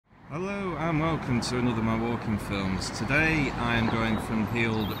Hello and welcome to another of my walking films. Today I am going from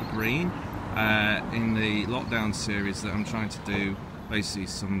Heald Green in the lockdown series that I'm trying to do basically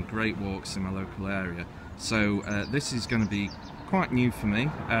some great walks in my local area. So this is going to be quite new for me,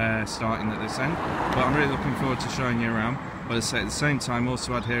 starting at this end, but I'm really looking forward to showing you around. But as I say, at the same time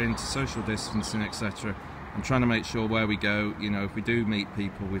also adhering to social distancing, etc. I'm trying to make sure where we go, you know, if we do meet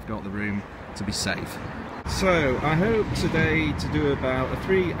people, we've got the room to be safe. So I hope today to do about a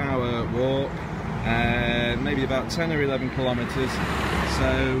 3-hour walk, maybe about 10 or 11 kilometres.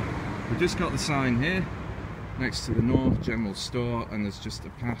 So we've just got the sign here next to the North General Store, and there's just a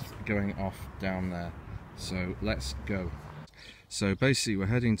path going off down there. So let's go. So basically we're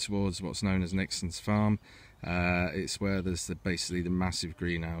heading towards what's known as Nixon's Farm. It's where there's basically the massive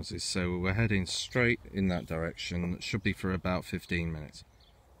greenhouses. So we're heading straight in that direction. It should be for about 15 minutes.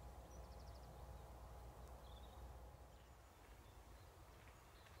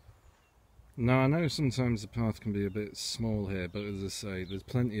 Now I know sometimes the path can be a bit small here, but as I say, there's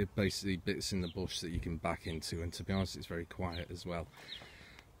plenty of basically bits in the bush that you can back into, and to be honest it's very quiet as well.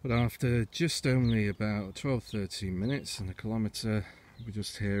 But after just only about 12-13 minutes and a kilometre, we're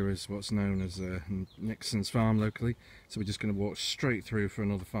just here as what's known as Nixon's Farm locally, so we're just going to walk straight through for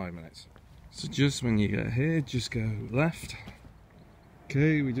another 5 minutes. So just when you get here, just go left.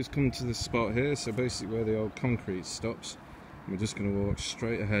 Okay, we just come to this spot here, so basically where the old concrete stops. We're just going to walk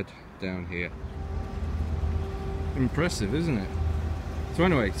straight ahead down here. Impressive, isn't it? So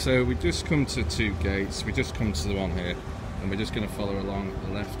anyway, so we just come to 2 gates. We just come to the one here, and we're just going to follow along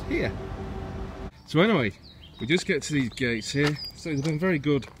the left here. So anyway, we just get to these gates here. So they've been very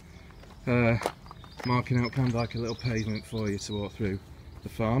good, marking out kind of like a little pavement for you to walk through the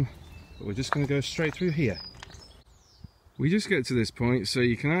farm. But we're just going to go straight through here. We just get to this point, so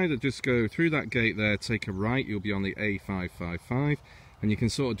you can either just go through that gate there, take a right, you'll be on the A555, and you can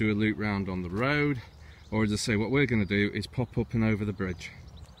sort of do a loop round on the road, or as I say, what we're going to do is pop up and over the bridge.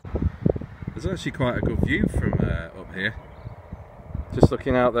 There's actually quite a good view from up here. Just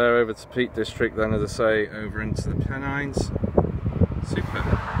looking out there over to Peak District, then as I say, over into the Pennines.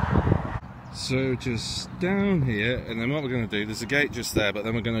 Super. So just down here, and then what we're going to do, there's a gate just there, but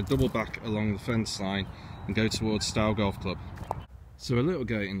then we're going to double back along the fence line and go towards Styal Golf Club. So a little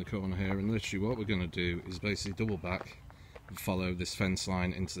gate in the corner here, and literally what we're going to do is basically double back and follow this fence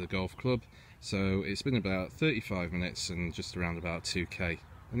line into the golf club. So it's been about 35 minutes and just around about 2k,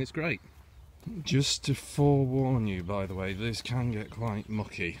 and it's great. Just to forewarn you, by the way, this can get quite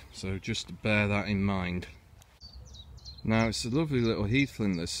mucky, so just bear that in mind. Now it's a lovely little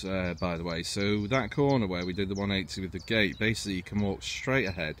heathland this, by the way, so that corner where we did the 180 with the gate, basically you can walk straight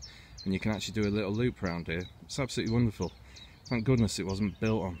ahead and you can actually do a little loop round here. It's absolutely wonderful. Thank goodness it wasn't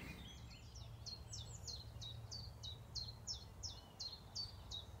built on.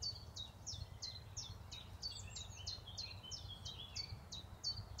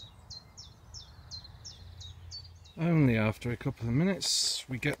 Only after a couple of minutes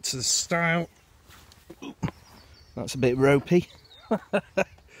we get to the Styal. That's a bit ropey.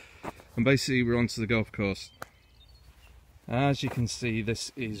 And basically we're onto the golf course. As you can see,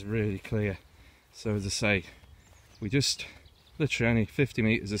 this is really clear. So as I say, we just literally only 50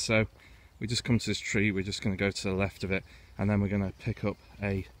 metres or so, we just come to this tree, we're just going to go to the left of it, and then we're going to pick up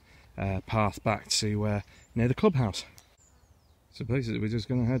a path back to near the clubhouse. So basically we're just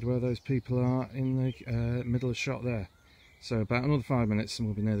going to head where those people are in the middle of shot there. So about another 5 minutes and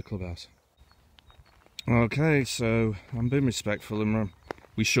we'll be near the clubhouse. Okay, so I'm being respectful, and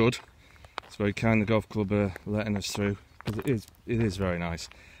we should. It's very kind the golf club are letting us through, because it is very nice.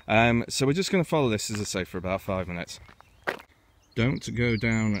 So we're just going to follow this, as I say, for about 5 minutes. Don't go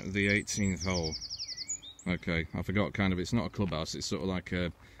down the 18th hole. Okay, I forgot, kind of, it's not a clubhouse, it's sort of like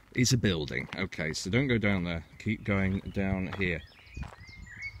it's a building. Okay, so don't go down there, keep going down here.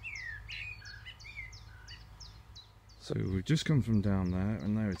 So we've just come from down there,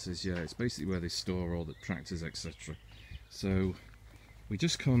 and there it is. Yeah, it's basically where they store all the tractors, etc. So we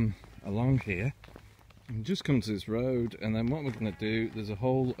just come along here and just come to this road, and then what we're going to do, there's a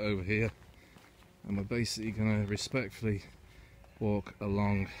hole over here, and we're basically going to respectfully walk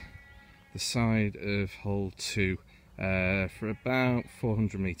along the side of hole 2 for about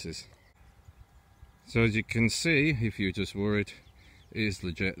 400 metres. So as you can see, if you're just worried, it is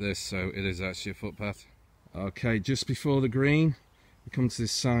legit this, so it is actually a footpath. Okay, just before the green, we come to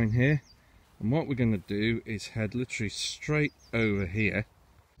this sign here, and what we're going to do is head literally straight over here.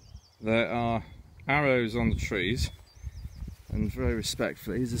 There are arrows on the trees, and very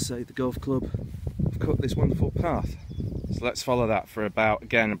respectfully, as I say, the golf club have cut this wonderful path. So let's follow that for about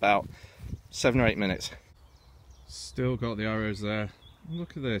 7 or 8 minutes. Still got the arrows there,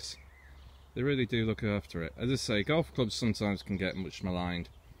 Look at this. They really do look after it. As I say, golf clubs sometimes can get much maligned.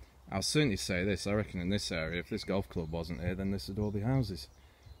 I'll certainly say this, I reckon in this area, if this golf club wasn't here, then this would all be houses.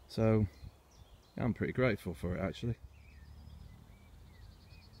 So, yeah, I'm pretty grateful for it actually.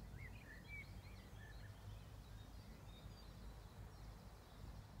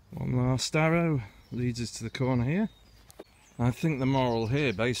 One last arrow leads us to the corner here. I think the moral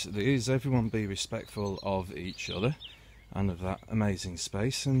here basically is everyone be respectful of each other and of that amazing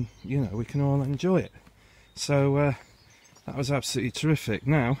space, and you know, we can all enjoy it. So that was absolutely terrific.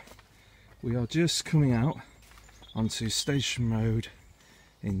 Now we are just coming out onto Station Road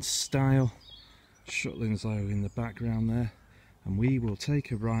in Styal, Shutlins Low in the background there, and we will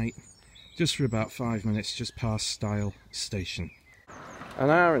take a right just for about 5 minutes just past Styal Station. An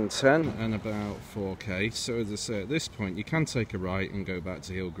hour and 10 and about 4k. So as I say, at this point you can take a right and go back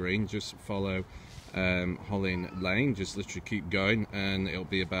to Hill Green, just follow Hollin Lane, just literally keep going and it'll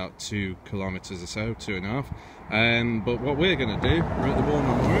be about 2 kilometres or so, 2.5. But what we're going to do, we're at the War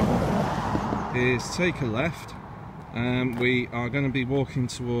Memorial, is take a left. We are going to be walking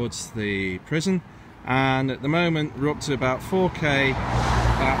towards the prison, and at the moment we're up to about 4k,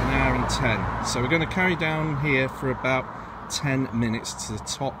 about an hour and 10. So we're going to carry down here for about 10 minutes to the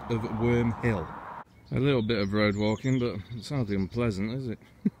top of Worm Hill. A little bit of road walking, but it's hardly unpleasant, is it?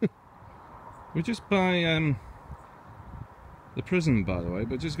 We're just by the prison, by the way,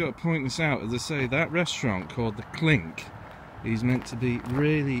 but just got to point this out. As I say, that restaurant called the Clink is meant to be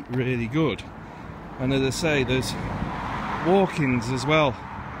really, really good. And as I say, there's walk-ins as well.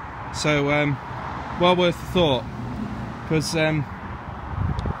 So, well worth a thought. Because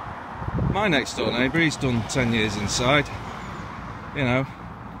my next door neighbour, he's done 10 years inside. You know,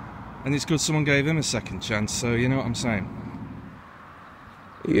 and it's good someone gave him a second chance, so you know what I'm saying.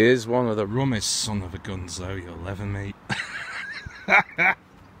 He is one of the rummest son of a guns though you'll ever meet.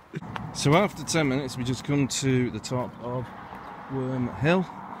 So after 10 minutes we just come to the top of Worm Hill,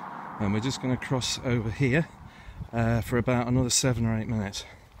 and we're just going to cross over here for about another 7 or 8 minutes.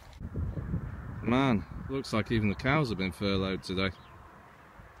 Man, looks like even the cows have been furloughed today.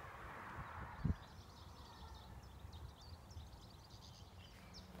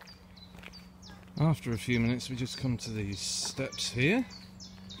 After a few minutes we just come to these steps here.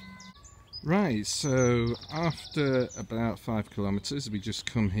 Right, so after about 5 kilometres we just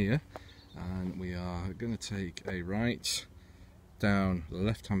come here, and we are going to take a right down the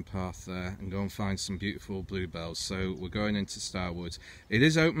left hand path there and go and find some beautiful bluebells. So we're going into Styal Woods. It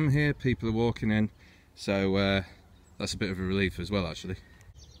is open here, people are walking in, so that's a bit of a relief as well actually.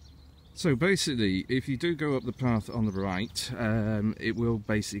 So basically, if you do go up the path on the right, it will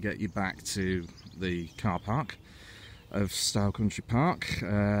basically get you back to the car park of Styal Country Park.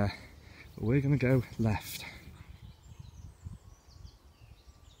 But we're going to go left.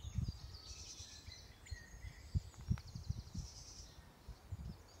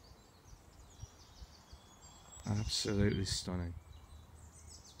 Absolutely stunning.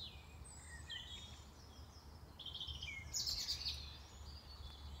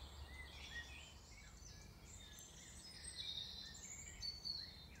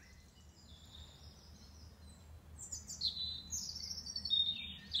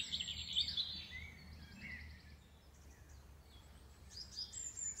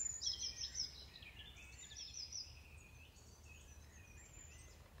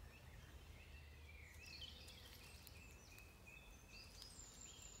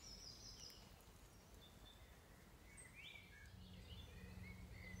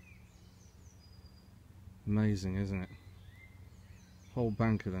 Amazing, isn't it? Whole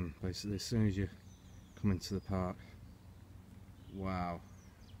bank of them basically as soon as you come into the park. Wow.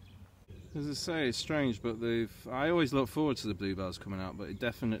 As I say, it's strange, but I always look forward to the bluebells coming out, but it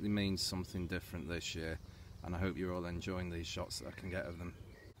definitely means something different this year, and I hope you're all enjoying these shots that I can get of them.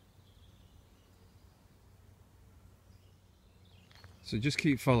 So just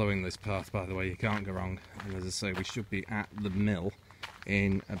keep following this path, by the way, you can't go wrong. And as I say, we should be at the mill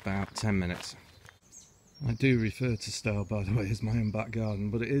in about 10 minutes. I do refer to Styal, by the way, as my own back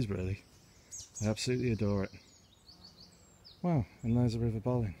garden, but it is really. I absolutely adore it. Wow, and there's the River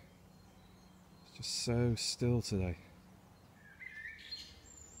Bollin. It's just so still today.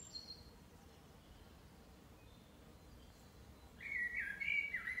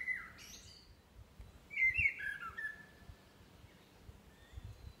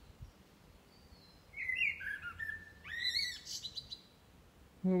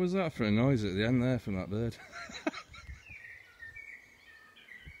 What was that for a noise at the end there from that bird?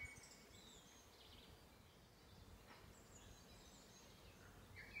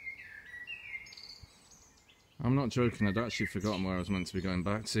 I'm not joking, I'd actually forgotten where I was meant to be going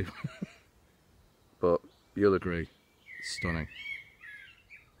back to. But you'll agree, stunning.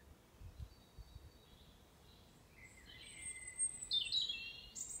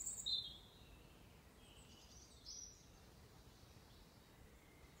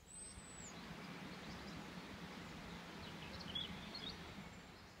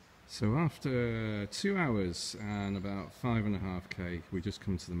 So after 2 hours and about 5.5k, we just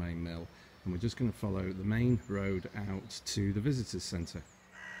come to the main mill, and we're just going to follow the main road out to the visitors centre.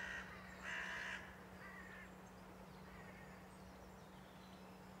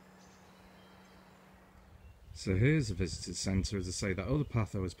 So here's the visitors centre. As I say, that other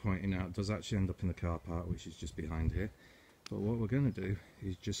path I was pointing out does actually end up in the car park, which is just behind here. But what we're going to do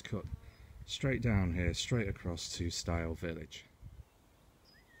is just cut straight down here, straight across to Styal village.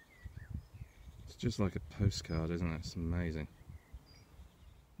 It's just like a postcard, isn't it? It's amazing.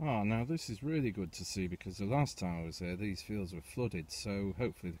 Oh, now this is really good to see, because the last time I was here these fields were flooded, so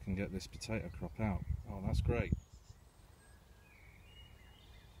hopefully they can get this potato crop out. Oh, that's great.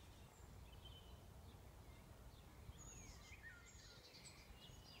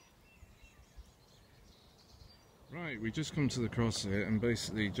 Right, we just come to the cross here, and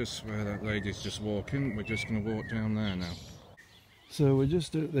basically just where that lady's just walking, we're just going to walk down there now. So we're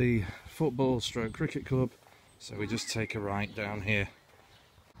just at the football stroke cricket club, so we just take a right down here.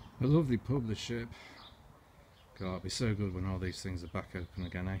 A lovely pub, the Ship. God, it'd be so good when all these things are back open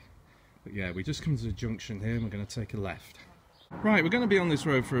again, eh? But yeah, we just come to the junction here and we're going to take a left. Right, we're going to be on this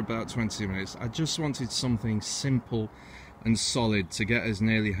road for about 20 minutes. I just wanted something simple and solid to get us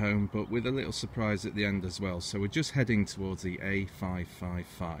nearly home, but with a little surprise at the end as well. So we're just heading towards the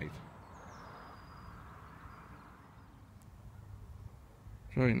A555.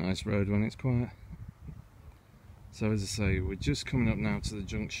 Very nice road when it's quiet. So as I say, we're just coming up now to the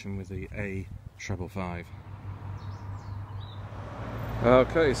junction with the A555.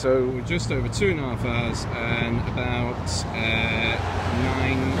 Okay, so we're just over 2.5 hours and about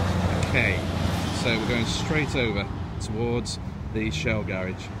 9k. So we're going straight over towards the Shell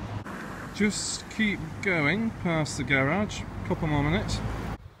garage. Just keep going past the garage, a couple more minutes.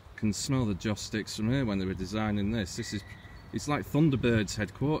 Can smell the joss sticks from here when they were designing this. It's like Thunderbird's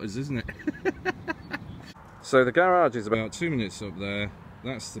headquarters, isn't it? So the garage is about 2 minutes up there.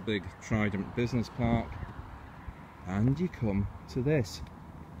 That's the big Trident Business Park. And you come to this.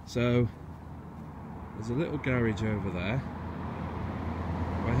 So there's a little garage over there.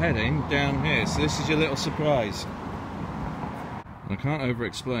 We're heading down here, so this is your little surprise. And I can't over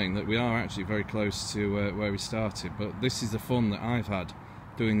explain that we are actually very close to where we started, but this is the fun that I've had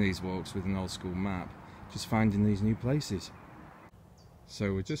doing these walks with an old school map, just finding these new places.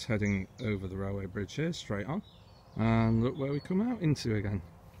 So we're just heading over the railway bridge here, straight on, and look where we come out into again.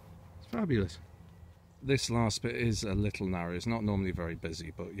 It's fabulous. This last bit is a little narrow. It's not normally very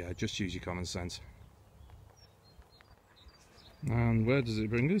busy, but yeah, just use your common sense. And where does it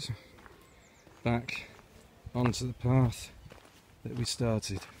bring us? Back onto the path that we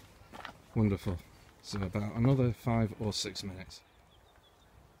started. Wonderful. So about another 5 or 6 minutes.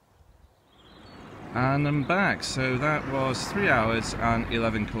 And I'm back. So that was 3 hours and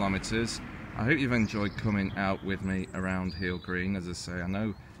 11 kilometres. I hope you've enjoyed coming out with me around Heel Green. As I say, I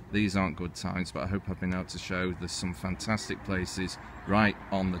know these aren't good times, but I hope I've been able to show there's some fantastic places right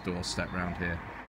on the doorstep round here.